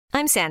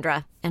I'm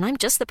Sandra, and I'm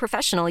just the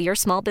professional your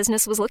small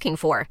business was looking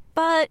for.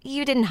 But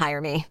you didn't hire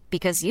me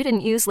because you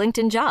didn't use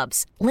LinkedIn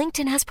Jobs.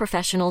 LinkedIn has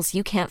professionals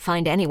you can't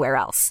find anywhere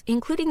else,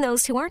 including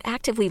those who aren't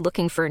actively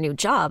looking for a new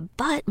job,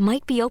 but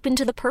might be open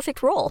to the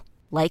perfect role,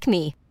 like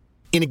me.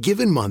 In a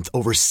given month,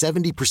 over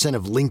 70%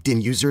 of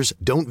LinkedIn users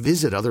don't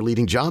visit other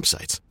leading job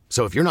sites.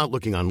 So if you're not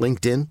looking on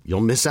LinkedIn,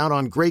 you'll miss out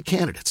on great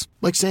candidates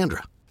like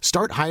Sandra.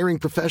 Start hiring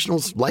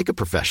professionals like a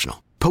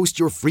professional. Post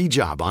your free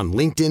job on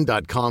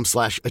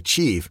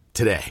linkedin.com/achieve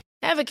today.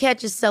 Ever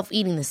catch yourself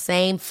eating the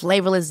same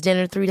flavorless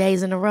dinner 3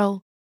 days in a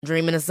row?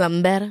 Dreaming of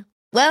something better?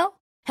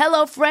 Well,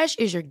 HelloFresh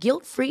is your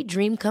guilt-free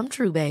dream come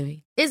true,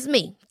 baby. It's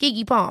me,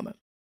 Keke Palmer.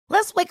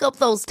 Let's wake up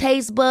those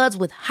taste buds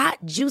with hot,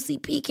 juicy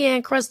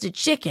pecan-crusted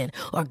chicken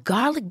or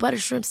garlic butter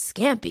shrimp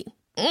scampi.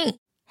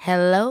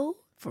 Hello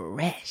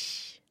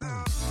Fresh.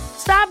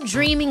 Stop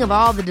dreaming of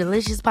all the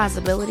delicious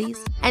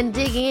possibilities and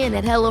dig in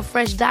at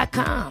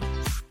HelloFresh.com.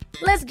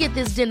 Let's get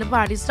this dinner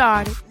party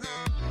started.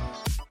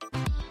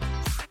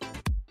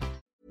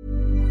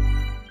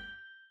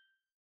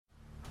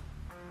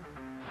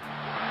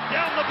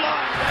 Down the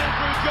blind,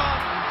 Andrew John.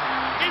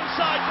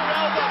 Inside for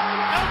Elba.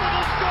 Elba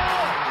will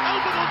score.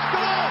 Elba will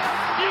score.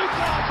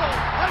 Newcastle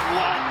have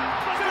won.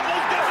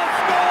 Fiddler's going to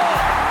score.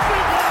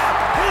 Fiddler,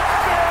 it's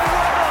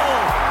farewell.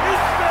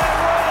 It's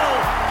farewell.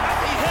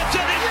 And he hits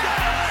it. He's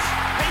got it.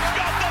 He's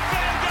got the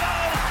field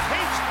goal.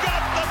 He's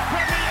got the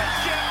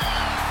premiership.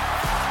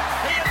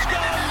 He has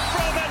gone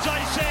from, as I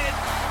said,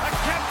 a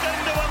captain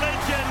to a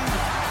legend.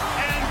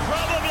 And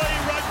probably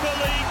rugby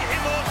league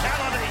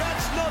immortality.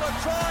 That's not a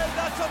try.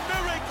 That's a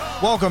miracle.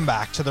 Welcome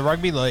back to the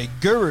Rugby League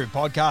Guru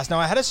podcast. Now,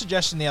 I had a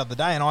suggestion the other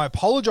day, and I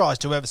apologise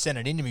to whoever sent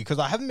it in to me because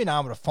I haven't been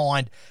able to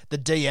find the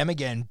DM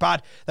again,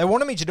 but they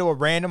wanted me to do a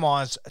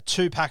randomised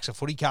 2 packs of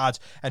footy cards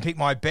and pick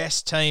my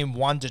best team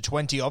 1 to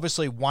 20,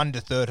 obviously 1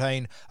 to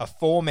 13, a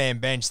 4-man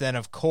bench, then,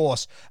 of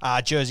course,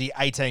 jersey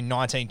 18,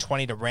 19,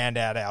 20 to round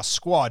out our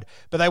squad.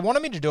 But they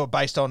wanted me to do it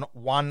based on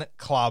one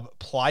club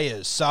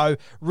players. So,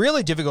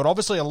 really difficult.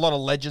 Obviously, a lot of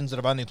legends that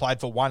have only played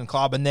for one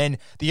club, and then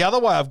the other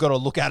way I've got to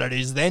look at it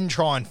is then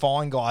try and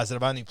find guys that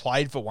have only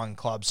played for one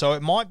club. So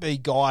it might be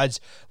guys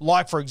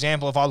like, for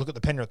example, if I look at the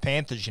Penrith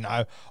Panthers,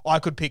 I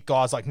could pick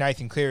guys like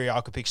Nathan Cleary,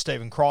 I could pick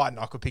Stephen Crichton,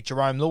 I could pick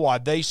Jerome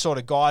Luai, these sort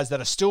of guys that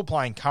are still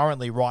playing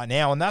currently right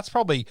now. And that's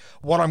probably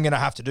what I'm going to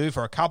have to do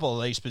for a couple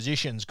of these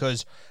positions,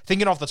 because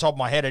thinking off the top of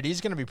my head, it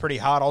is going to be pretty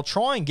hard. I'll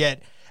try and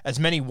get as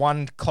many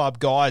one-club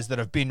guys that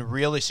have been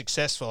really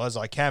successful as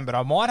I can, but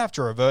I might have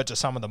to revert to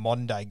some of the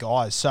modern-day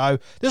guys. So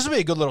this will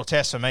be a good little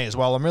test for me as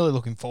well. I'm really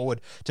looking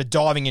forward to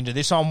diving into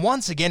this one.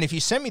 Once again, if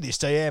you send me this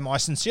DM, I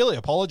sincerely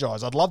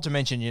apologise. I'd love to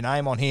mention your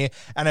name on here,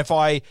 and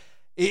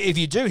if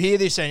you do hear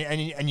this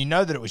and you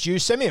know that it was you,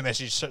 send me a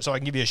message so I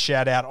can give you a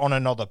shout out on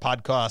another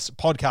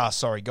podcast.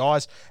 Sorry,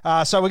 guys.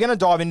 So we're going to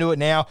dive into it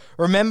now.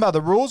 Remember,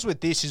 the rules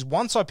with this is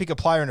once I pick a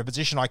player in a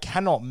position, I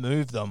cannot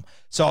move them.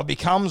 So it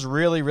becomes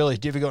really, really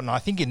difficult. And I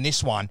think in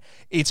this one,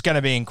 it's going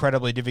to be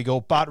incredibly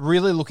difficult, but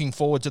really looking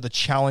forward to the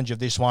challenge of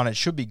this one. It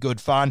should be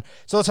good fun.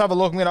 So let's have a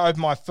look. I'm going to open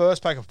my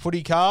first pack of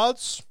footy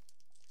cards.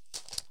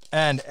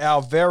 And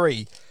our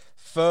very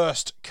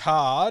first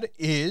card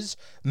is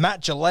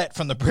Matt Gillett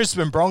from the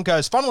Brisbane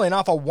Broncos. Funnily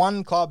enough, a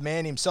one-club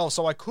man himself,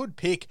 so I could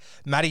pick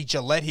Matty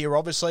Gillett here,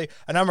 obviously.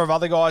 A number of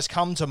other guys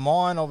come to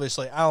mind,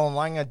 obviously. Alan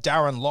Langer,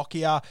 Darren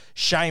Lockyer,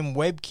 Shane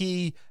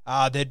Webke.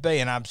 There'd be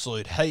an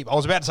absolute heap. I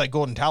was about to say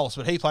Gordon Tallis,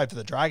 but he played for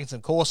the Dragons,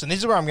 of course, and this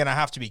is where I'm going to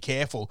have to be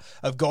careful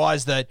of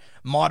guys that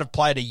might have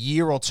played a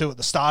year or two at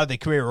the start of their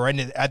career or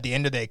at the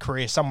end of their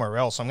career somewhere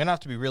else. So I'm going to have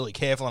to be really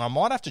careful, and I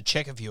might have to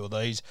check a few of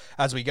these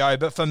as we go.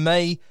 But for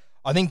me,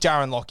 I think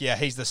Darren Lockyer,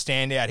 he's the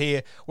standout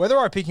here. Whether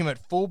I pick him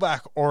at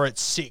fullback or at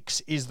 6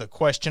 is the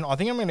question. I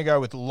think I'm going to go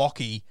with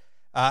Lockie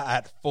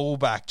at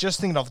fullback. Just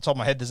thinking off the top of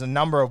my head, there's a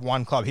number of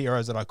one-club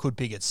heroes that I could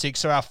pick at 6.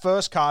 So our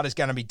first card is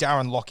going to be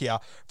Darren Lockyer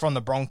from the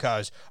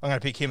Broncos. I'm going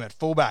to pick him at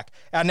fullback.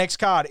 Our next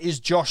card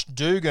is Josh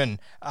Dugan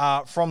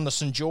from the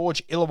St.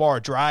 George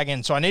Illawarra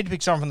Dragons. So I need to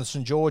pick someone from the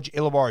St. George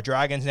Illawarra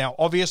Dragons. Now,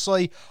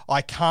 obviously,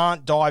 I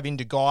can't dive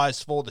into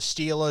guys for the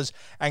Steelers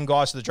and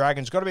guys for the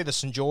Dragons. It's got to be the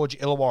St. George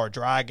Illawarra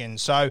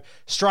Dragons. So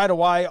straight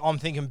away, I'm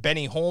thinking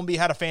Benny Hornby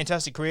had a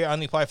fantastic career,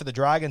 only played for the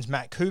Dragons.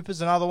 Matt Cooper's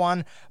another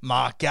one.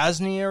 Mark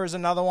Gasnier is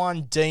another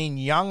one. Dean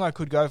Young, I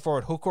could go for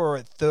at hooker or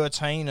at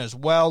 13 as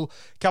well.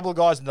 A couple of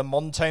guys in the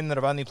modern team that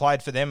have only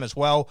played for them as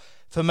well.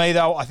 For me,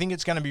 though, I think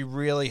it's going to be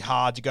really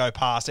hard to go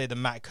past either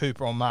Matt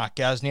Cooper or Mark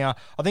Gasnier.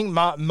 I think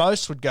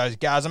most would go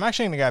Gaz. I'm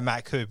actually going to go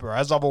Matt Cooper.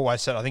 As I've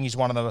always said, I think he's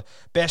one of the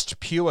best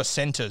pure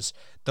centres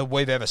that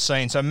we've ever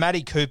seen. So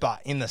Matty Cooper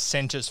in the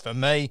centres for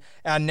me.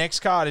 Our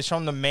next card is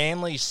from the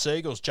Manly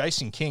Seagulls.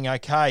 Jason King,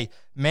 okay.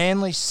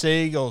 Manly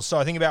Seagulls. So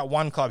I think about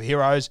one club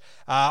heroes.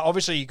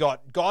 Obviously, you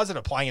got guys that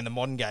are playing in the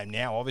modern game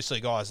now. Obviously,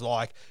 guys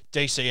like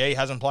DCE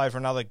hasn't played for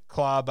another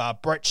club.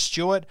 Brett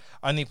Stewart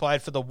only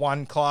played for the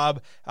one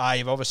club.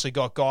 You've obviously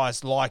got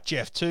guys like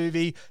Jeff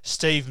Tuvey,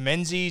 Steve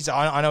Menzies.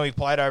 I know he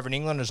played over in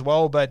England as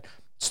well, but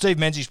Steve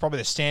Menzies probably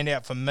the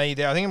standout for me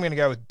there. I think I'm going to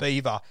go with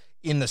Beaver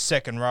in the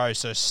second row.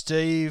 So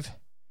Steve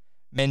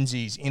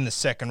Menzies in the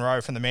second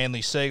row from the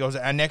Manly Seagulls.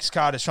 Our next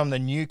card is from the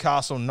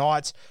Newcastle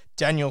Knights,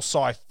 Daniel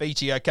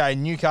Saifiti. Okay,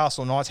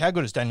 Newcastle Knights. How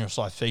good is Daniel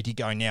Saifiti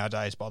going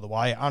nowadays, by the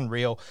way?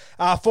 Unreal.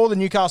 For the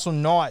Newcastle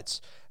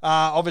Knights,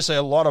 obviously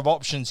a lot of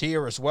options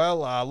here as well,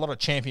 a lot of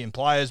champion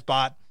players,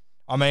 but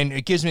I mean,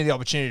 it gives me the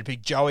opportunity to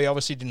pick Joey.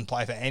 Obviously didn't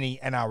play for any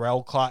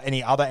NRL club,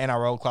 any other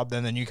NRL club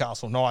than the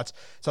Newcastle Knights.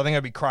 So I think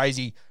it'd be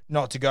crazy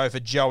not to go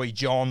for Joey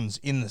Johns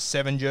in the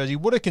 7 jersey.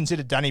 Would have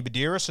considered Danny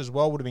Badiris as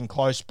well. Would have been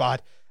close,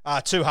 but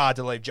too hard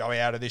to leave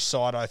Joey out of this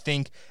side, I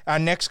think. Our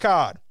next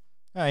card.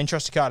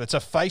 Interesting card. It's a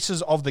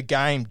Faces of the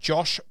Game,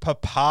 Josh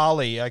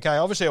Papali. Okay,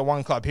 obviously a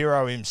one-club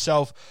hero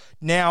himself.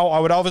 Now,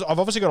 I've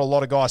obviously got a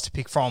lot of guys to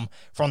pick from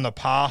the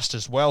past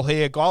as well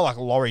here. A guy like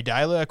Laurie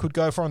Daly I could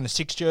go for in the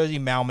 6 jersey.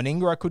 Mal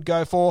Meninga I could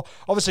go for.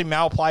 Obviously,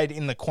 Mal played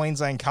in the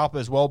Queensland Cup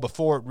as well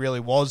before it really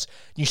was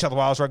New South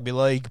Wales Rugby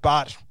League,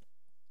 but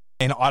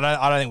and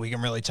I don't think we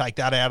can really take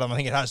that out of them. I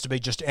think it has to be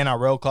just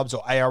NRL clubs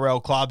or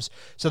ARL clubs.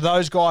 So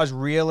those guys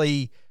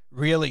really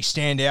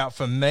stand out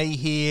for me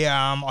here.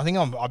 I think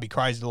I'd be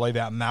crazy to leave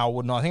out Mal,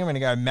 wouldn't I? I think I'm going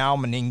to go Mal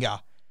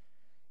Meninga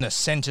in the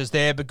centres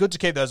there, but good to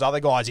keep those other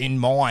guys in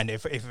mind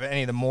if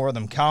any of the more of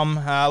them come.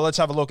 Let's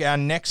have a look. Our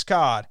next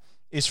card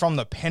is from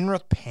the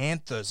Penrith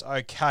Panthers.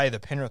 Okay,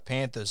 the Penrith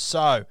Panthers.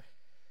 So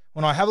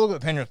when I have a look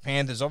at the Penrith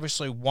Panthers,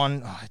 obviously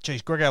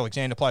Greg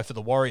Alexander played for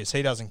the Warriors.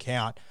 He doesn't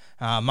count.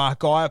 Mark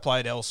Geyer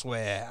played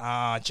elsewhere.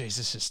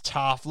 This is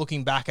tough.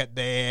 Looking back at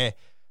their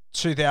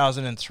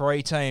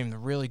 2003 team, the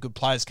really good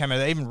players came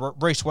out. Even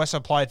Reece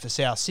Wesser played for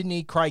South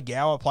Sydney. Craig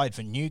Gower played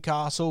for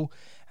Newcastle.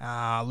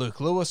 Luke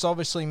Lewis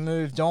obviously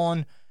moved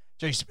on.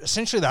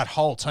 Essentially that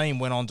whole team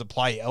went on to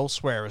play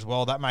elsewhere as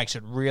well. That makes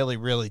it really,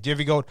 really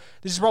difficult.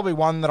 This is probably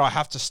one that I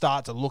have to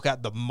start to look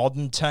at the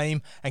modern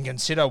team and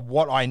consider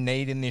what I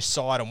need in this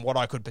side and what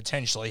I could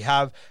potentially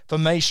have. For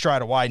me,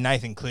 straight away,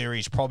 Nathan Cleary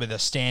is probably the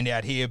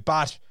standout here,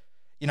 but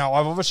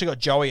I've obviously got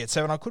Joey at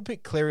 7. I could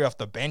pick Cleary off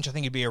the bench. I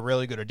think he'd be a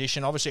really good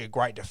addition. Obviously a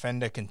great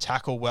defender, can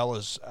tackle well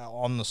as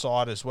on the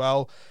side as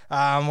well.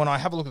 When I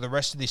have a look at the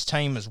rest of this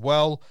team as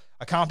well,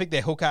 I can't pick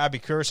their hooker, Abby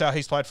Curacao.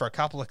 He's played for a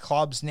couple of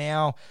clubs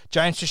now.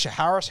 James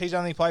Fisher-Harris, he's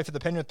only played for the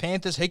Penrith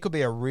Panthers. He could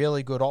be a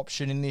really good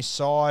option in this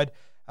side.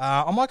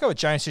 I might go with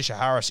James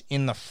Fisher-Harris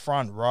in the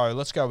front row.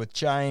 Let's go with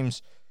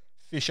James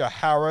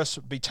Fisher-Harris.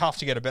 It'd be tough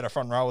to get a better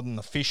front row than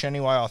the Fish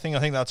anyway. I think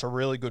that's a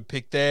really good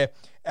pick there.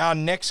 Our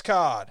next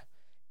card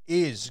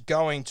is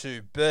going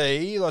to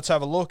be, let's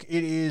have a look,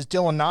 it is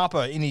Dylan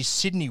Napa in his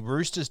Sydney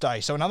Roosters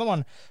day. So another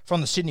one from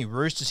the Sydney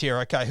Roosters here.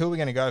 Okay, who are we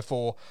going to go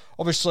for?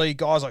 Obviously,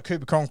 guys like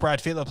Cooper Cronk, Brad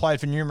Fittler played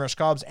for numerous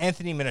clubs.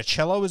 Anthony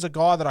Minicello is a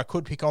guy that I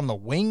could pick on the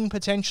wing,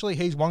 potentially.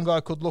 He's one guy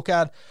I could look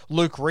at.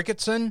 Luke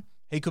Ricketson,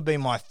 he could be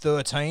my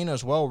 13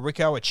 as well.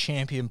 Rico, a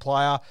champion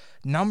player.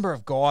 Number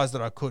of guys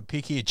that I could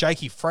pick here.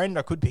 Jakey Friend,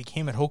 I could pick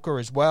him at hooker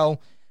as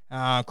well.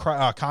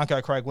 Can't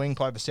go Craig Wing,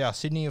 played for South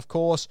Sydney, of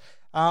course.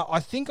 I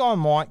think I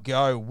might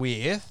go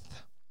with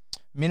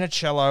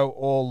Minicello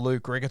or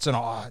Luke Ricketson.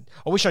 I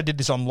wish I did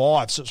this on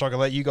live so I could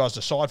let you guys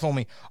decide for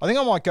me. I think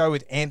I might go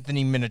with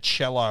Anthony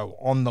Minicello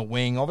on the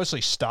wing.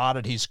 Obviously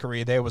started his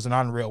career there, was an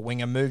unreal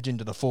winger, moved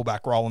into the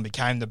fullback role and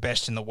became the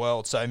best in the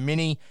world. So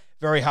Mini,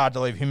 very hard to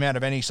leave him out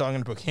of any, so I'm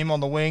going to put him on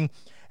the wing.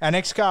 Our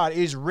next card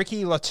is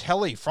Ricky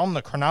Latelli from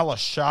the Cronulla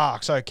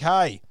Sharks.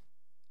 Okay.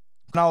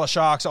 Cronulla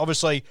Sharks,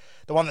 obviously,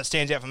 the one that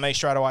stands out for me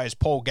straight away is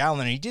Paul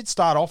Gallen. He did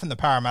start off in the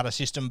Parramatta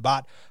system,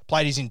 but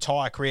played his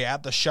entire career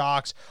at the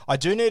Sharks. I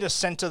do need a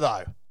centre,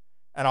 though,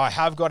 and I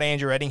have got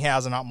Andrew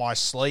Eddinghausen up my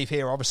sleeve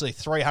here. Obviously,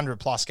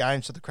 300-plus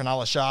games for the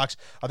Cronulla Sharks.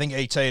 I think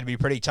ET would be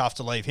pretty tough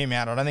to leave him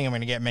out. I don't think I'm going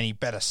to get many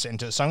better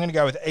centres, so I'm going to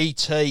go with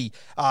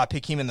ET,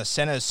 pick him in the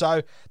centres.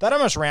 So that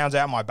almost rounds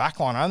out my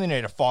backline. I only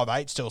need a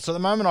 5'8" still. So at the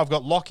moment, I've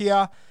got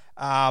Lockyer.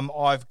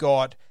 I've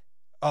got...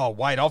 Oh,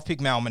 wait, I've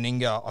picked Mal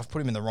Meninga. I've put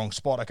him in the wrong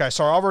spot. Okay,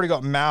 sorry, I've already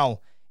got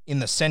Mal in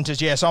the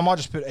centres. Yeah, so I might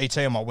just put ET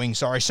on my wing,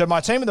 sorry. So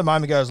my team at the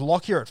moment goes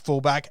Lockyer at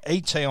fullback,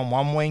 ET on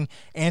one wing,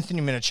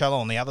 Anthony Minicello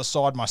on the other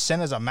side. My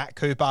centres are Matt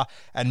Cooper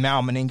and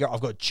Mal Meninga. I've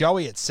got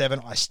Joey at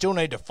 7. I still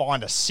need to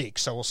find a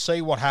 6, so we'll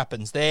see what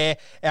happens there.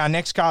 Our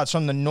next card's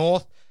from the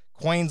North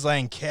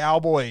Queensland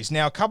Cowboys.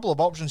 Now, a couple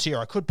of options here.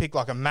 I could pick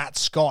like a Matt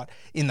Scott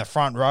in the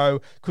front row.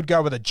 Could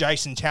go with a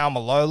Jason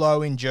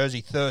Taumalolo in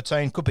jersey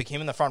 13. Could pick him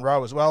in the front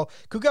row as well.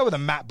 Could go with a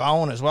Matt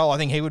Bowen as well. I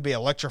think he would be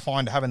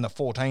electrifying to have in the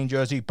 14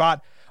 jersey.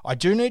 But I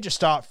do need to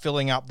start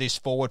filling up this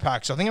forward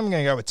pack. So I think I'm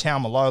going to go with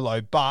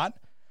Taumalolo, but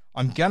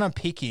I'm going to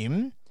pick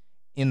him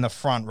in the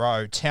front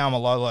row.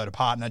 Taumalolo to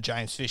partner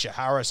James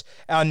Fisher-Harris.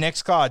 Our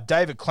next card,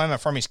 David Clemmer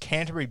from his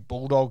Canterbury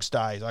Bulldogs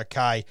days.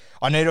 Okay,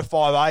 I need a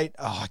 5'8".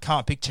 I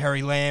can't pick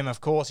Terry Lamb,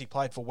 of course. He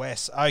played for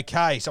West.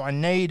 Okay, so I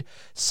need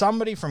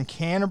somebody from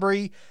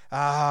Canterbury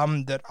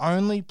that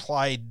only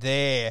played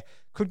there.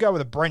 Could go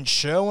with a Brent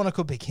Sherwin. I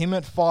could pick him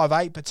at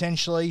 5'8",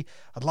 potentially.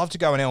 I'd love to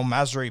go an El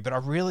Masri, but I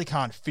really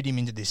can't fit him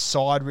into this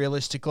side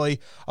realistically.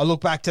 I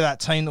look back to that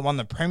team that won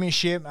the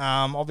premiership.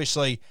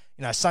 Obviously,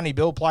 Sonny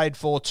Bill played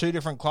for 2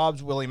 different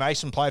clubs. Willie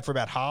Mason played for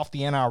about half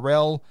the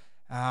NRL.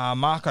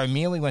 Mark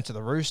O'Mealy went to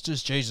the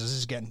Roosters. Jesus, this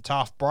is getting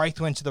tough. Braith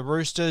went to the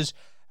Roosters.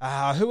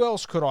 Who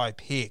else could I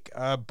pick?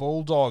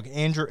 Bulldog,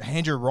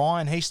 Andrew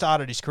Ryan. He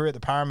started his career at the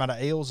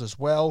Parramatta Eels as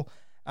well.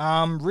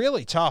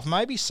 Really tough.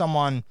 Maybe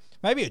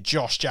a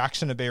Josh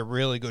Jackson would be a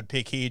really good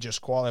pick here,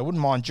 just quietly. I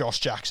wouldn't mind Josh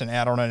Jackson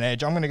out on an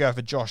edge. I'm going to go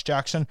for Josh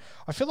Jackson.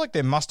 I feel like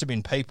there must have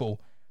been people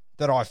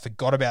that I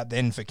forgot about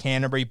then for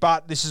Canterbury,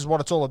 but this is what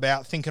it's all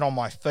about, thinking on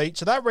my feet.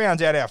 So that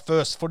rounds out our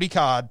first footy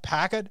card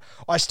packet.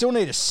 I still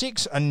need a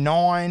 6, a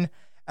 9,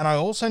 and I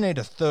also need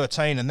a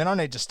 13, and then I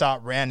need to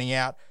start rounding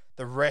out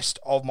the rest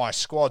of my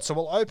squad. So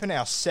we'll open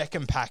our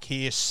second pack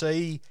here,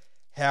 see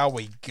how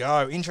we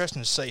go.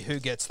 Interesting to see who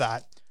gets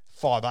that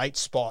 5-8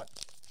 spot.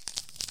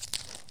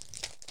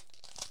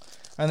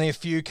 Only a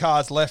few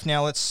cards left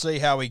now. Let's see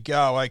how we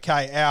go.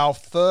 Okay, our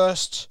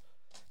first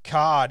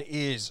card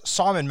is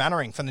Simon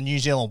Mannering from the New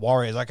Zealand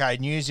Warriors. Okay,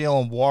 New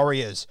Zealand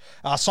Warriors.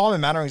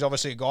 Simon Mannering is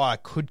obviously a guy I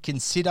could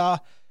consider.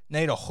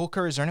 Need a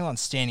hooker. Is there anyone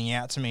standing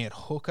out to me at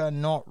hooker?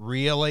 Not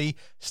really.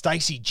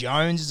 Stacey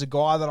Jones is a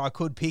guy that I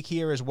could pick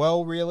here as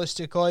well,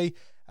 realistically.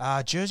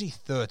 Jersey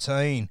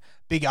 13.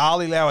 Big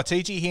Ali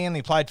Lauatiti here, and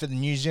he played for the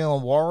New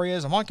Zealand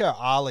Warriors. I might go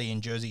Ali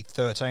in Jersey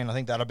 13. I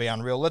think that'll be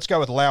unreal. Let's go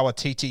with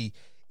Lauatiti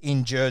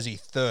in Jersey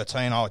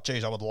 13. Oh,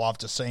 geez, I would love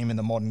to see him in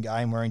the modern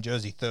game wearing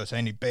Jersey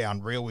 13. He'd be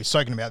unreal. We've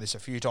spoken about this a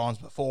few times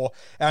before.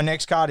 Our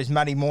next card is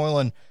Matty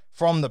Moylan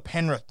from the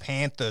Penrith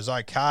Panthers.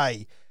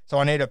 Okay, so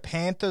I need a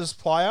Panthers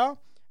player,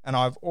 and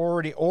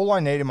all I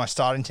need in my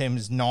starting team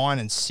is 9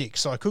 and 6.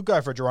 So I could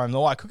go for Jerome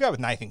Law. I could go with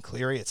Nathan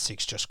Cleary at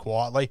 6 just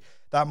quietly.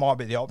 That might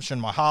be the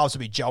option. My halves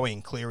would be Joey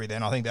and Cleary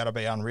then. I think that'll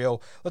be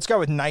unreal. Let's go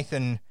with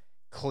Nathan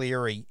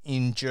Cleary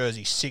in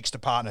Jersey 6 to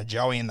partner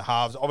Joey in the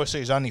halves. Obviously,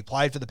 he's only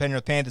played for the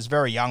Penrith Panthers,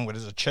 very young, but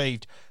has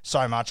achieved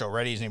so much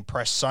already. He's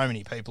impressed so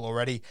many people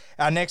already.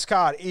 Our next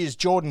card is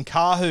Jordan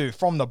Kahu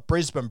from the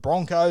Brisbane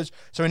Broncos.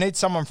 So we need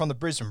someone from the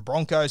Brisbane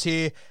Broncos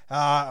here.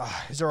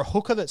 Is there a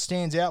hooker that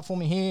stands out for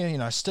me here? You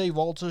know, Steve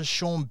Walters,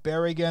 Sean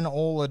Berrigan,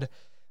 all had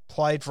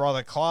played for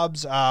other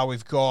clubs.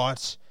 We've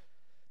got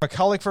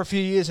McCulloch for a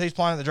few years. He's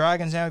playing at the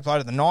Dragons now. He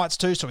played at the Knights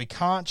too, so we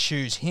can't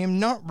choose him.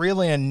 Not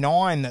really a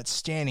 9 that's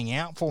standing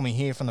out for me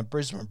here from the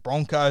Brisbane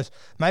Broncos.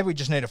 Maybe we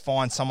just need to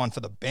find someone for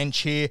the bench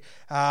here.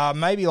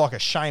 Maybe like a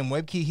Shane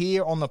Webke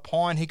here on the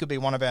Pine. He could be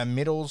one of our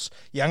middles.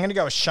 Yeah, I'm going to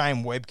go with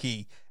Shane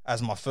Webke as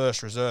my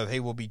first reserve. He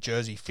will be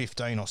Jersey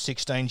 15 or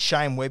 16.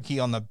 Shane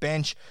Webke on the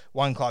bench,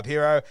 one club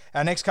hero.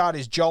 Our next card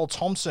is Joel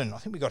Thompson. I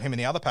think we got him in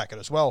the other packet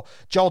as well.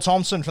 Joel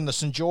Thompson from the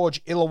St.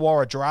 George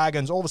Illawarra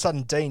Dragons. All of a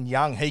sudden, Dean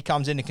Young, he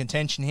comes into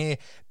contention here.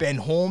 Ben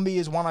Hornby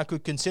is one I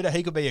could consider.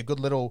 He could be a good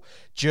little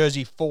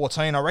Jersey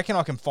 14. I reckon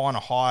I can find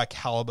a higher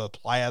caliber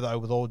player, though,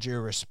 with all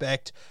due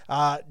respect.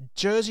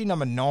 Jersey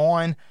number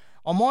 9.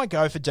 I might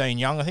go for Dean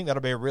Young. I think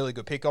that'll be a really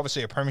good pick.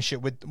 Obviously, a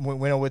premiership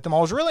winner with them. I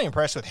was really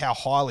impressed with how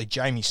highly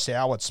Jamie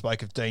Soward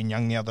spoke of Dean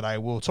Young the other day.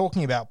 We were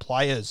talking about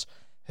players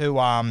who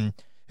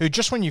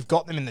just when you've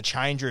got them in the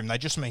change room, they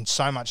just mean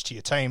so much to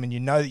your team, and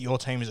you know that your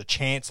team has a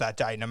chance that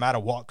day no matter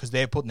what because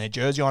they're putting their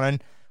jersey on.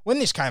 And when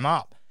this came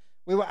up,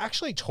 we were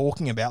actually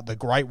talking about the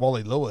great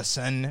Wally Lewis,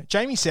 and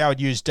Jamie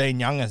Soward used Dean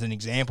Young as an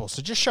example, so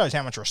it just shows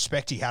how much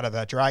respect he had of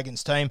that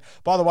Dragons team.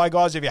 By the way,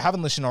 guys, if you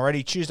haven't listened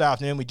already, Tuesday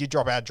afternoon we did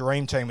drop our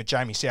dream team with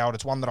Jamie Soward.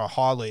 It's one that I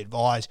highly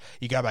advise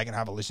you go back and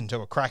have a listen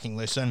to, a cracking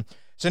listen.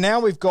 So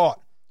now we've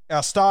got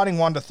our starting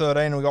 1 to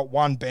 13, and we've got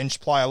one bench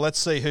player. Let's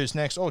see who's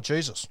next. Oh,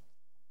 Jesus.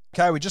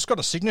 Okay, we just got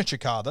a signature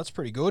card. That's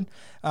pretty good.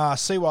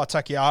 Siwa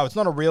Takiaho. It's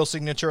not a real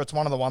signature. It's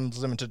one of the ones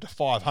limited to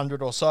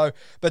 500 or so.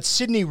 But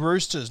Sydney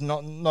Roosters,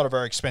 not a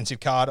very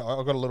expensive card. I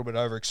got a little bit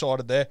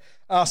overexcited there.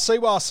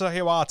 Siwa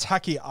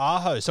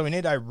Takiaho. So we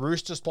need a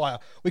Roosters player.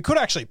 We could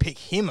actually pick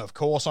him, of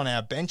course, on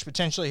our bench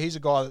potentially. He's a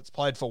guy that's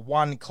played for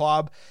one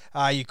club.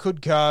 You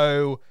could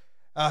go...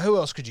 who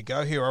else could you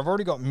go here? I've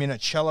already got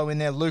Minicello in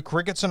there. Luke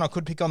Ricketson I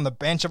could pick on the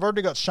bench. I've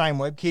already got Shane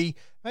Webke.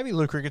 Maybe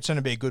Luke Ricketson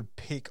would be a good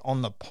pick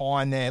on the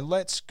Pine there.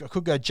 I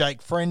could go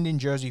Jake Friend in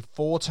Jersey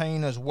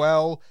 14 as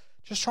well.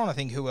 Just trying to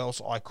think who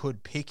else I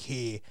could pick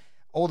here.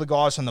 All the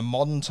guys from the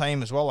modern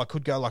team as well. I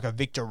could go like a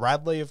Victor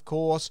Radley, of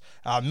course.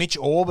 Mitch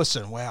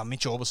Orbison. Wow,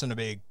 Mitch Orbison would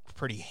be a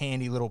pretty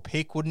handy little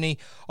pick, wouldn't he?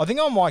 I think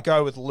I might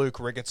go with Luke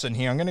Ricketson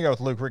here. I'm going to go with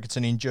Luke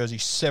Ricketson in Jersey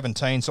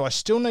 17. So I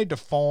still need to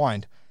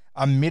find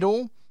a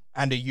middle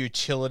and a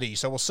utility.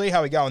 So we'll see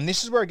how we go. And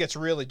this is where it gets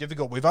really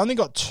difficult. We've only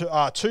got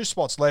two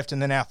spots left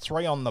and then our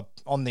 3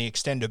 on the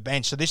extended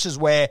bench. So this is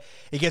where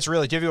it gets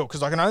really difficult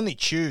because I can only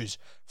choose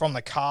from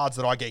the cards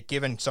that I get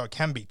given, so it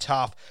can be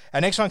tough.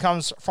 Our next one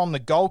comes from the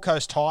Gold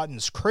Coast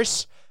Titans,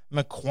 Chris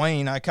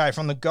McQueen. Okay,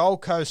 from the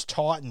Gold Coast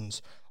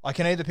Titans, I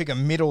can either pick a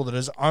middle that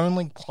has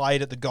only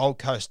played at the Gold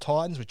Coast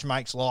Titans, which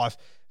makes life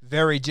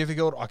very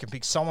difficult. I can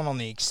pick someone on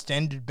the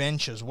extended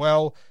bench as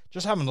well.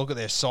 Just having a look at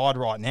their side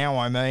right now,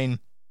 I mean,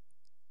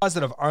 guys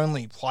that have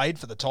only played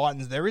for the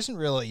Titans, there isn't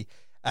really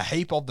a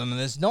heap of them, and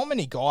there's not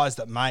many guys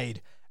that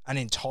made an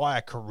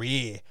entire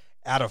career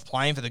out of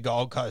playing for the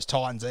Gold Coast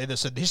Titans either,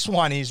 so this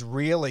one is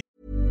really...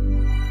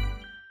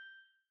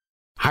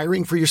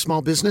 Hiring for your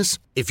small business?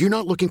 If you're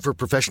not looking for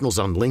professionals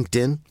on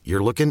LinkedIn,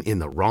 you're looking in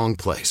the wrong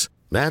place.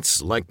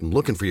 That's like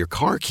looking for your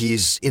car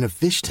keys in a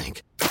fish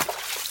tank.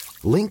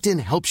 LinkedIn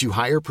helps you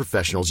hire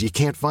professionals you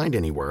can't find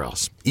anywhere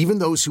else, even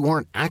those who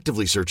aren't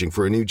actively searching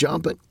for a new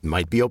job but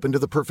might be open to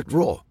the perfect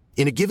role.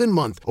 In a given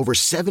month, over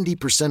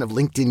 70% of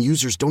LinkedIn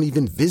users don't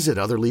even visit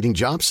other leading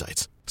job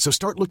sites. So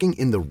start looking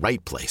in the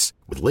right place.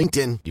 With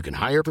LinkedIn, you can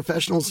hire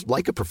professionals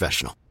like a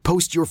professional.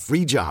 Post your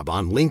free job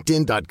on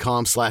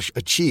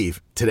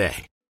linkedin.com/achieve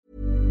today.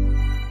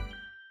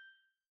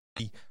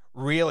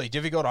 Really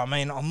difficult. I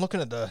mean, I'm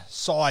looking at the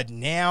side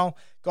now.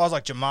 Guys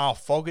like Jamal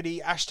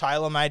Fogarty, Ash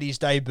Taylor made his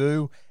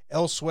debut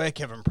elsewhere.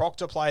 Kevin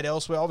Proctor played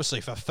elsewhere.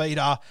 Obviously,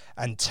 Fafita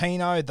and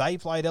Tino, they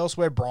played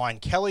elsewhere. Brian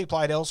Kelly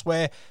played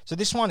elsewhere. So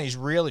this one is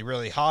really,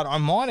 really hard. I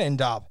might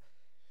end up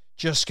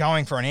just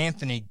going for an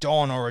Anthony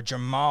Don or a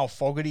Jamal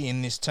Fogarty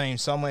in this team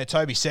somewhere.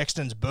 Toby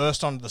Sexton's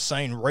burst onto the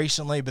scene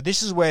recently, but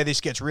this is where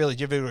this gets really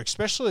difficult,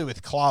 especially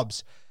with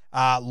clubs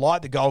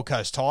like the Gold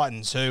Coast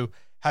Titans, who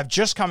have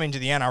just come into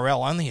the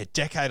NRL only a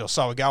decade or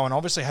so ago and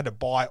obviously had to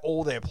buy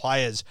all their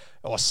players,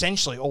 or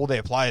essentially all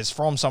their players,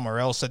 from somewhere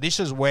else. So this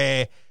is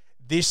where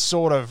this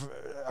sort of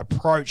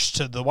approach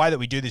to the way that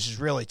we do this is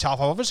really tough.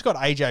 I've obviously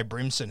got AJ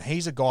Brimson.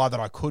 He's a guy that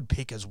I could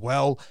pick as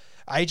well.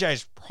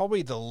 AJ's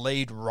probably the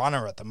lead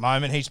runner at the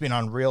moment. He's been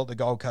unreal at the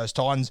Gold Coast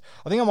Titans.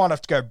 I think I might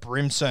have to go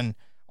Brimson.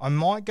 I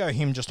might go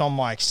him just on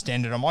my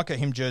extended. I might go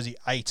him jersey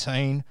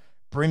 18.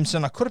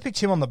 Brimson, I could have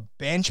picked him on the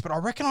bench, but I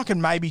reckon I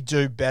can maybe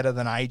do better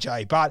than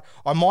AJ, but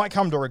I might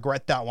come to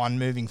regret that one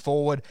moving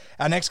forward.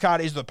 Our next card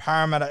is the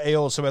Parramatta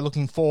Eels, so we're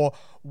looking for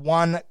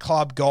one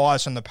club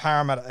guys from the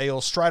Parramatta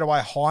Eels. Straight away,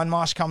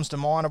 Hindmarsh comes to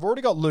mind. I've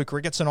already got Luke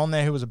Ricketson on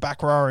there, who was a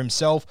back rower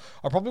himself.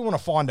 I probably want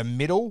to find a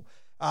middle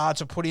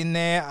to put in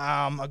there.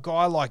 A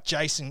guy like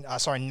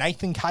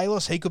Nathan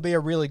Kalis, he could be a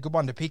really good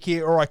one to pick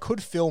here, or I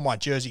could fill my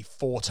jersey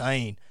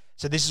 14.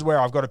 So this is where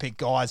I've got to pick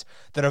guys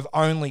that have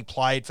only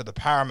played for the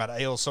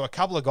Parramatta Eels. So a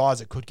couple of guys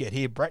that could get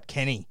here. Brett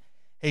Kenny,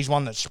 he's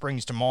one that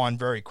springs to mind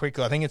very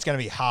quickly. I think it's going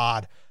to be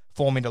hard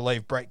for me to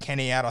leave Brett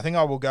Kenny out. I think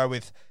I will go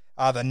with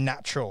the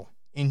natural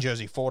in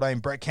jersey 14,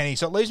 Brett Kenny.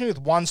 So it leaves me with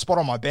one spot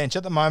on my bench.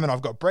 At the moment,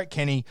 I've got Brett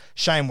Kenny,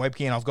 Shane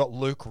Webke, and I've got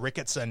Luke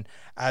Ricketson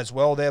as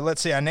well there. Let's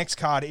see, our next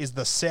card is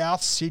the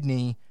South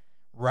Sydney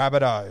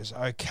Rabbitohs.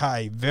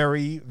 Okay,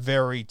 very,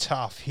 very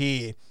tough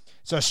here.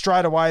 So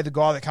straight away, the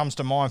guy that comes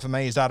to mind for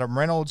me is Adam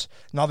Reynolds.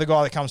 Another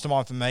guy that comes to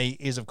mind for me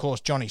is, of course,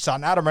 Johnny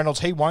Sutton. Adam Reynolds,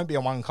 he won't be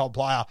a one-club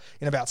player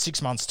in about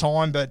 6 months'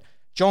 time, but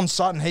John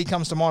Sutton, he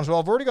comes to mind as well.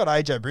 I've already got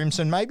AJ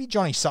Brimson. Maybe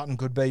Johnny Sutton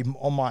could be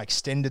on my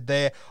extended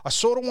there. I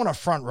sort of want a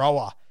front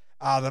rower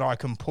that I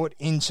can put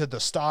into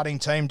the starting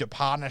team to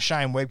partner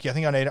Shane Webke. I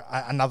think I need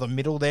another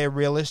middle there,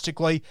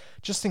 realistically.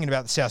 Just thinking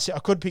about the South. I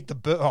could pick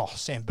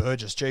Sam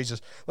Burgess, Jesus.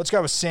 Let's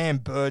go with Sam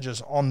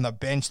Burgess on the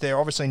bench there.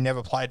 Obviously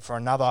never played for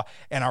another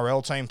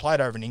NRL team,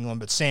 played over in England,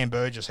 but Sam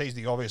Burgess, he's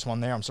the obvious one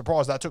there. I'm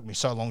surprised that took me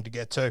so long to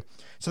get to.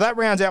 So that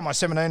rounds out my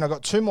 17. I've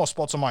got two more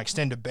spots on my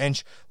extended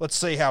bench. Let's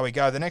see how we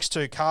go. The next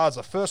two cards,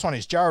 the first one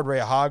is Jared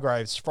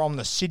Rea-Hargraves from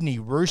the Sydney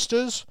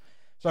Roosters.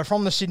 So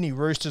from the Sydney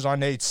Roosters, I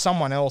need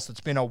someone else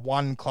that's been a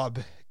one-club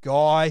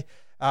guy.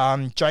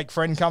 Jake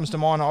Friend comes to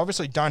mind. I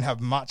obviously don't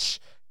have much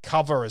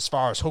cover as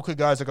far as hooker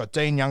goes. I've got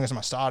Dean Young as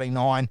my starting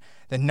 9.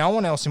 Then no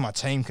one else in my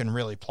team can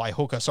really play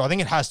hooker. So I think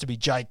it has to be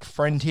Jake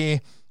Friend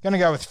here. Going to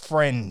go with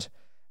Friend.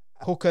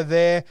 Hooker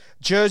there.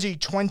 Jersey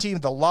 20,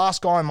 the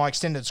last guy in my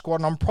extended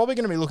squad, and I'm probably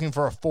going to be looking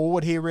for a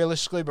forward here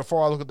realistically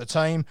before I look at the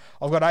team.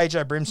 I've got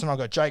AJ Brimson, I've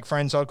got Jake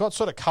Friend, so I've got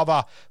sort of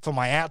cover for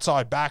my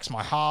outside backs,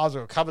 my halves,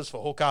 or covers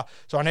for hooker,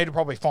 so I need to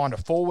probably find a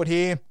forward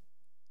here.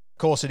 Of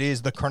course, it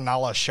is the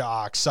Cronulla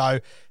Sharks. So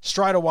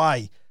straight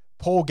away,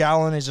 Paul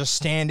Gallen is a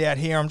standout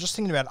here. I'm just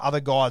thinking about other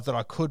guys that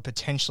I could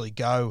potentially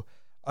go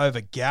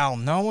over Gal.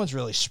 No one's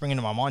really springing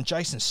to my mind.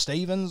 Jason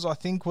Stevens, I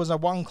think, was a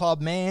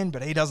one-club man,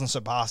 but he doesn't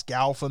surpass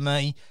Gal for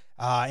me.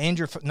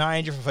 Andrew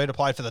Fafita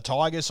played for the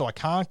Tigers, so I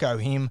can't go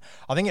him.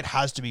 I think it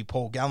has to be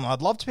Paul Gallen.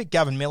 I'd love to pick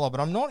Gavin Miller, but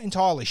I'm not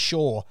entirely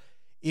sure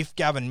if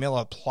Gavin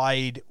Miller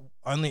played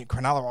only at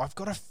Cronulla. I've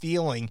got a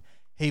feeling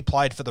he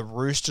played for the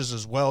Roosters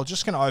as well.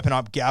 Just going to open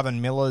up Gavin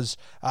Miller's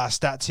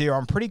stats here.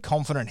 I'm pretty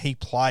confident he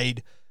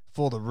played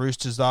for the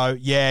Roosters, though.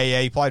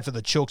 Yeah, he played for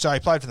the Chooks. So he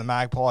played for the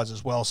Magpies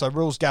as well. So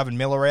rules Gavin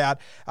Miller out.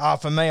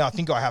 For me, I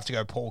think I have to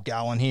go Paul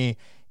Gallen here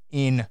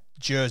in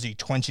jersey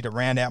 20 to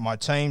round out my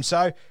team.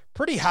 So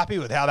pretty happy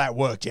with how that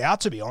worked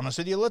out, to be honest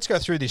with you. Let's go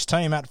through this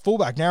team at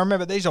fullback. Now,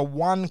 remember, these are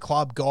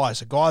one-club guys,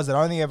 so guys that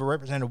only ever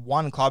represented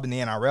one club in the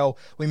NRL.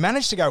 We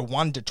managed to go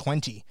 1 to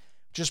 20.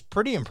 Just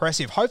pretty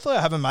impressive. Hopefully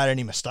I haven't made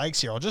any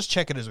mistakes here. I'll just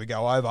check it as we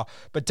go over.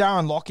 But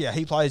Darren Lockyer,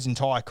 he played his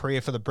entire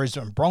career for the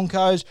Brisbane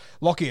Broncos.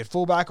 Lockyer at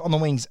fullback. On the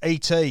wings,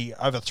 E.T.,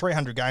 over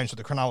 300 games for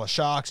the Cronulla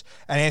Sharks.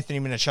 And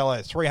Anthony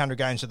Minichiello, 300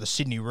 games for the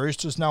Sydney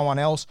Roosters. No one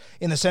else.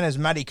 In the centres,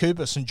 Matty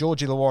Cooper, St.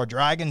 George Illawarra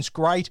Dragons,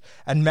 great.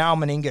 And Mal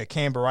Meninga,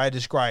 Canberra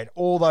Raiders, great.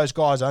 All those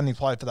guys only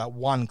played for that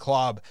one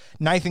club.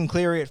 Nathan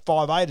Cleary at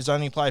 5'8" has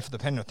only played for the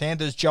Penrith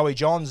Panthers. Joey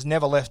Johns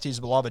never left his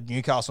beloved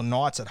Newcastle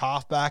Knights at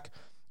halfback.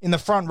 In the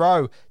front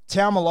row,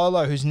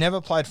 Taumalolo, who's never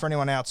played for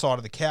anyone outside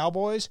of the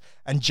Cowboys,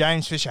 and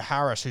James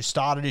Fisher-Harris, who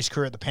started his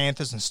career at the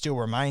Panthers and still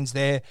remains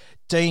there.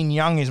 Dean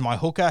Young is my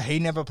hooker. He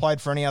never played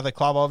for any other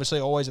club, obviously,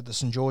 always at the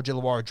St. George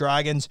Illawarra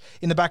Dragons.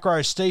 In the back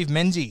row, Steve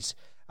Menzies.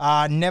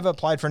 Never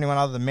played for anyone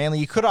other than Manly.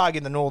 You could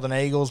argue the Northern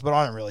Eagles, but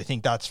I don't really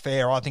think that's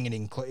fair. I think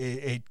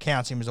it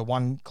counts him as a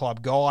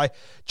one-club guy.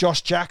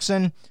 Josh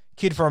Jackson,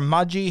 kid from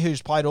Mudgee,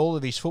 who's played all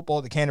of his football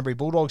at the Canterbury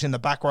Bulldogs, in the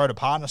back row to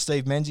partner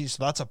Steve Menzies,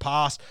 so that's a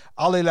pass.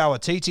 Ali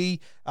Lauatiti,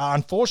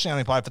 unfortunately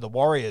only played for the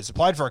Warriors. He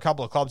played for a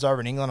couple of clubs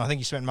over in England. I think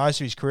he spent most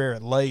of his career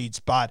at Leeds,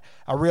 but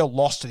a real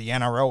loss to the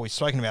NRL. We've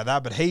spoken about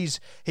that, but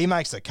he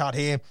makes the cut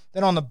here.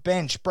 Then on the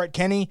bench, Brett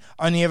Kenny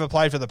only ever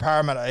played for the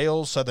Parramatta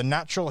Eels, so the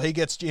natural, he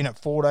gets in at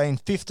 14.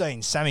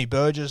 15, Sammy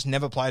Burgess,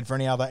 never played for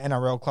any other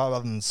NRL club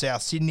other than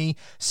South Sydney.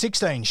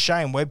 16,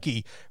 Shane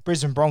Webke,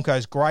 Brisbane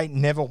Broncos great,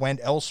 never went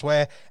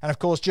elsewhere. And of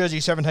course, jersey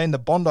 17, the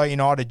Bondi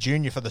United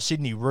junior for the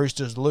Sydney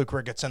Roosters, Luke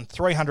Ricketson,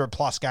 300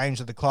 plus games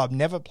with the club,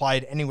 never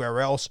played anywhere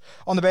else.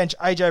 On the bench,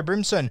 AJ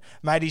Brimson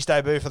made his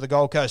debut for the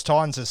Gold Coast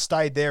Titans, has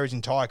stayed there his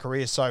entire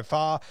career so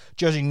far.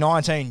 Jersey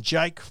 19,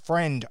 Jake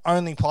Friend,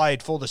 only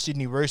played for the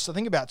Sydney Roosters, I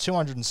think about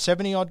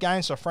 270 odd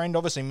games. So Friend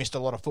obviously missed a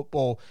lot of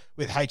football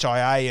with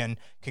HIA and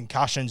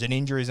concussions and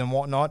injuries and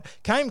whatnot.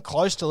 Came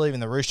close to leaving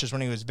the Roosters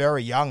when he was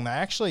very young. They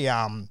actually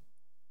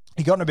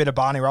he got in a bit of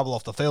Barney rubble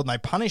off the field, and they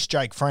punished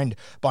Jake Friend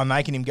by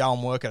making him go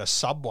and work at a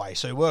Subway.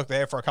 So he worked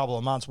there for a couple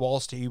of months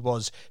whilst he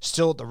was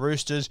still at the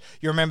Roosters.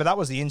 You remember that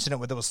was the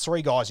incident where there was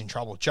three guys in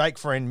trouble: Jake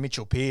Friend,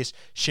 Mitchell Pearce,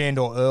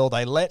 Shandor Earl.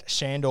 They let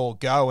Shandor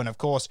go, and of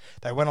course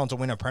they went on to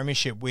win a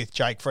premiership with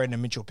Jake Friend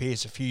and Mitchell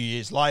Pearce a few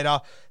years later.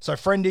 So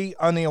Friendy,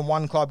 only a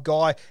one-club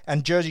guy,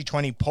 and jersey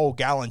 20, Paul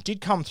Gallen, did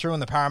come through in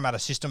the Parramatta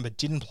system but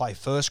didn't play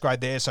first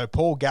grade there. So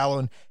Paul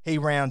Gallen, he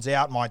rounds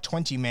out my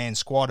 20-man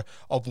squad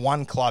of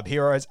one-club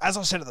heroes. As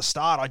I said at the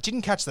start, I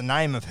didn't catch the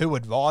name of who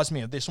advised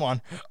me of this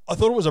one. I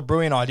thought it was a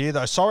brilliant idea,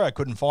 though. Sorry I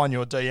couldn't find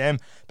your DM,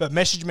 but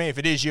message me if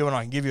it is you and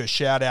I can give you a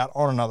shout out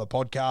on another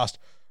podcast.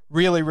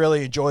 Really,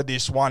 really enjoyed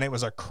this one. It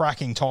was a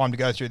cracking time to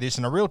go through this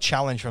and a real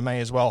challenge for me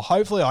as well.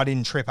 Hopefully I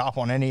didn't trip up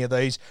on any of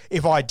these.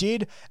 If I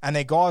did, and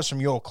they're guys from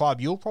your club,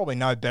 you'll probably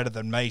know better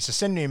than me. So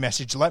send me a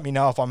message. Let me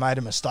know if I made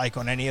a mistake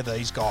on any of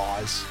these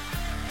guys.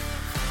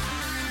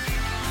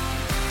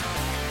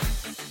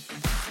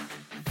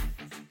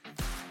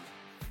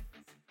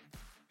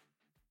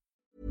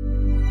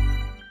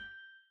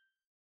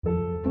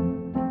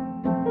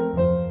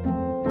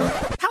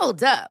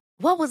 Hold up.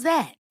 What was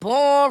that?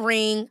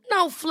 Boring.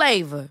 No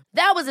flavor.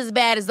 That was as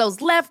bad as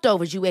those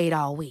leftovers you ate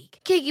all week.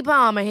 Keke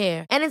Palmer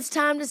here, and it's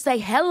time to say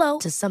hello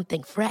to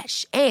something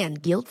fresh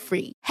and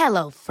guilt-free.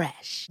 Hello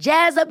Fresh.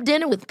 Jazz up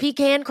dinner with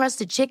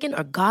pecan-crusted chicken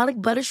or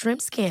garlic butter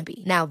shrimp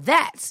scampi. Now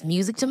that's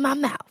music to my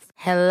mouth.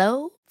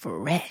 Hello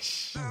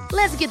Fresh.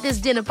 Let's get this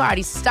dinner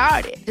party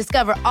started.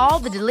 Discover all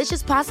the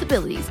delicious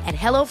possibilities at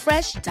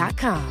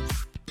HelloFresh.com.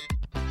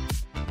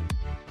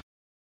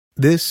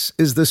 This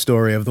is the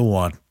story of the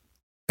one.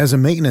 As a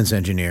maintenance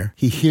engineer,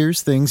 he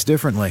hears things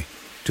differently.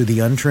 To the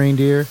untrained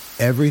ear,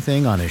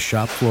 everything on his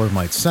shop floor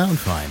might sound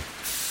fine,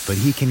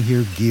 but he can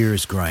hear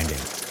gears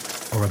grinding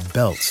or a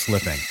belt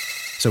slipping.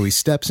 So he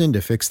steps in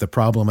to fix the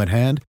problem at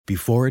hand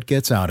before it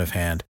gets out of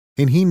hand.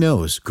 And he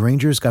knows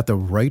Grainger's got the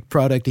right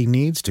product he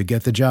needs to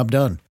get the job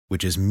done,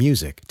 which is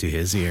music to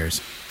his ears.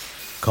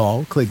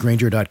 Call, click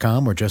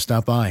Grainger.com, or just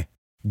stop by.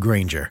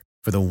 Grainger,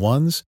 for the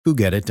ones who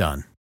get it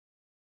done.